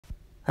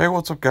Hey,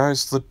 what's up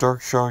guys, the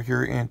Dark Shaw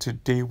here, and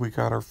today we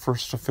got our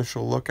first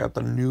official look at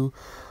the new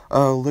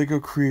LEGO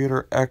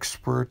Creator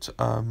Expert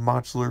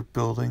modular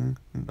building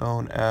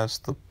known as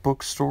the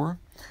Bookstore,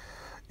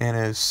 and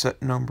it is set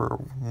number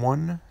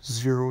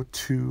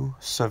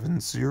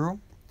 10270,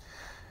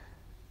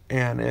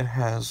 and it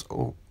has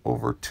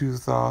over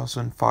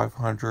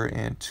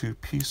 2,502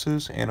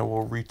 pieces, and it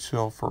will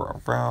retail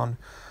for around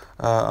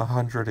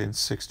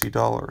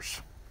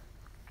 $160.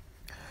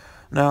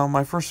 Now,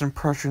 my first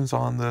impressions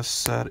on this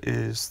set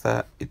is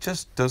that it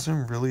just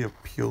doesn't really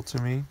appeal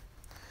to me,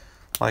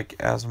 like,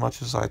 as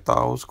much as I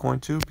thought it was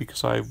going to,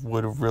 because I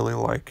would have really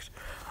liked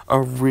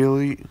a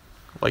really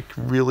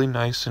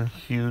nice and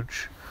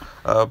huge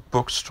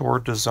bookstore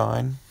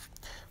design,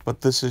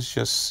 but this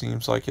just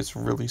seems like it's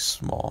really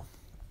small.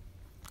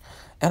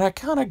 And I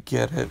kind of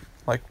get it,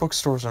 like,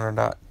 bookstores are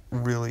not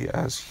really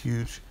as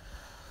huge.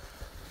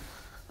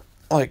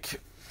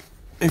 Like,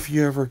 if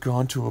you ever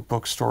gone to a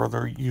bookstore,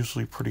 they're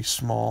usually pretty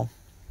small,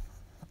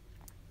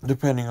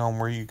 depending on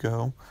where you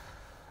go.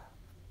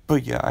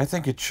 But yeah, I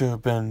think it should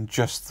have been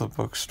just the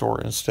bookstore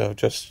instead of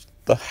just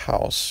the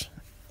house,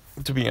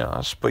 to be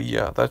honest. But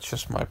yeah, that's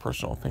just my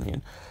personal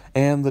opinion.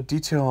 And the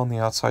detail on the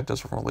outside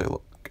doesn't really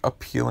look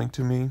appealing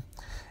to me.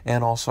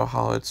 And also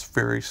how it's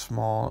very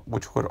small,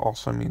 which would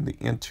also mean the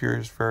interior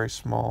is very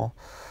small.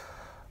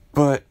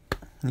 But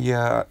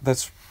yeah,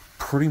 that's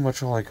pretty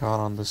much all I got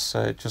on this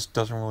set. It just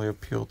doesn't really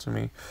appeal to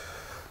me.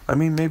 I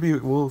mean, maybe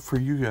it will for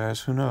you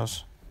guys, who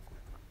knows?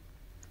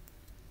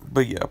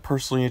 But yeah,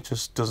 personally, it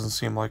just doesn't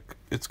seem like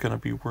it's going to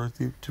be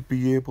worthy to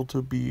be able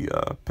to be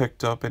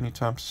picked up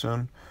anytime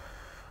soon.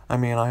 I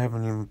mean, I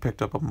haven't even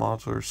picked up a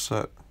modular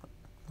set,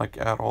 like,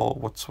 at all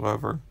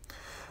whatsoever.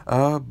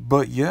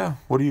 But yeah,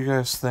 what do you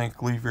guys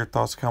think? Leave your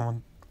thoughts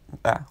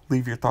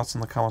leave your thoughts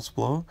in the comments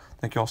below.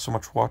 Thank you all so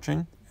much for watching,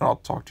 and I'll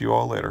talk to you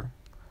all later.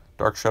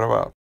 Dark Shadow out.